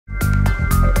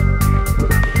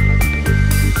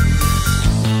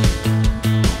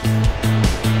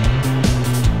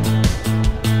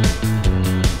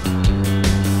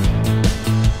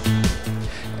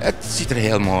ziet er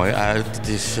heel mooi uit. Het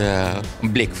is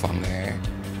een blikvanger.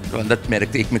 Want dat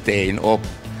merkte ik meteen op.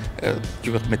 Je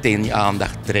wordt meteen je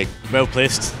aandacht trekt. Well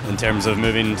placed in terms of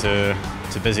moving to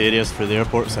busy areas for the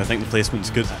airport, so I think the placement's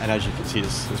good. And as you can see,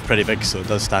 it's pretty big, so it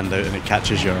does stand out and it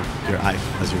catches your eye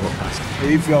as you walk past.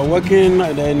 If you are walking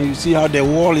and then you see how the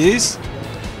wall is,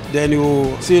 then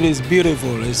you see it's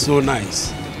beautiful, it's so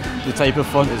nice. The type of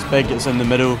font is big, it's in the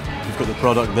middle, you've got the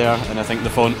product there, and I think the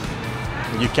font,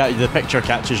 the picture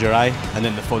catches your eye, and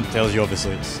then the font tells you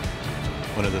obviously it's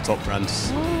one of the top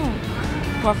brands.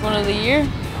 Oh, one of the year.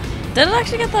 Did it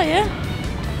actually get that? Yeah.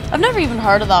 I've never even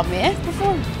heard of that make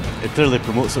before. It clearly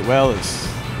promotes it well.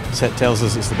 It tells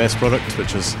us it's the best product,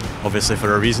 which is obviously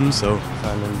for a reason. So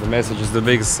I mean, the message is the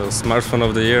biggest. So smartphone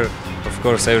of the year. Of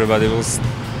course, everybody will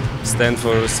stand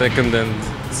for second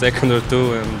or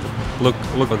two and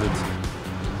look at it.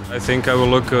 I think I will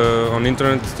look on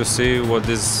internet to see what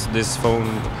this phone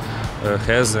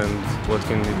has and what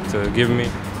can it give me.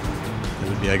 It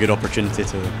would be a good opportunity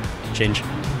to change,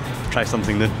 try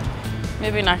something new.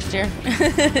 Maybe next year.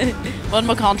 When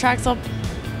my contract's up.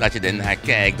 Dat je ernaar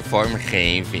kijkt, de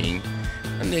vormgeving.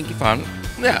 Dan denk je van,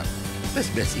 ja, dat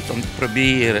is best iets om te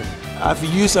proberen.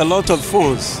 I've used a lot of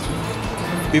phones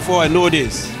before I know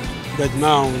this. But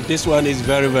now, this one is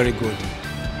very, very good.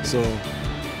 So,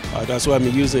 that's why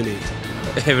I'm using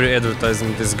it. Every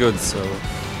advertisement is good, so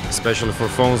especially for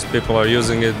phones, people are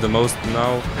using it the most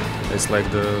now. It's like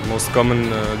the most common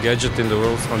gadget in the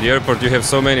world. On the airport, you have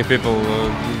so many people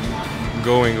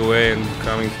going away and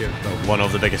coming here. One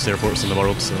of the biggest airports in the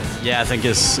world, so yeah, I think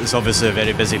it's obviously a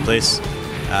very busy place.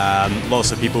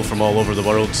 Lots of people from all over the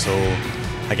world, so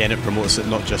again, it promotes it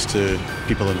not just to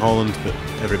people in Holland, but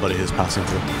everybody who's passing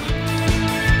through.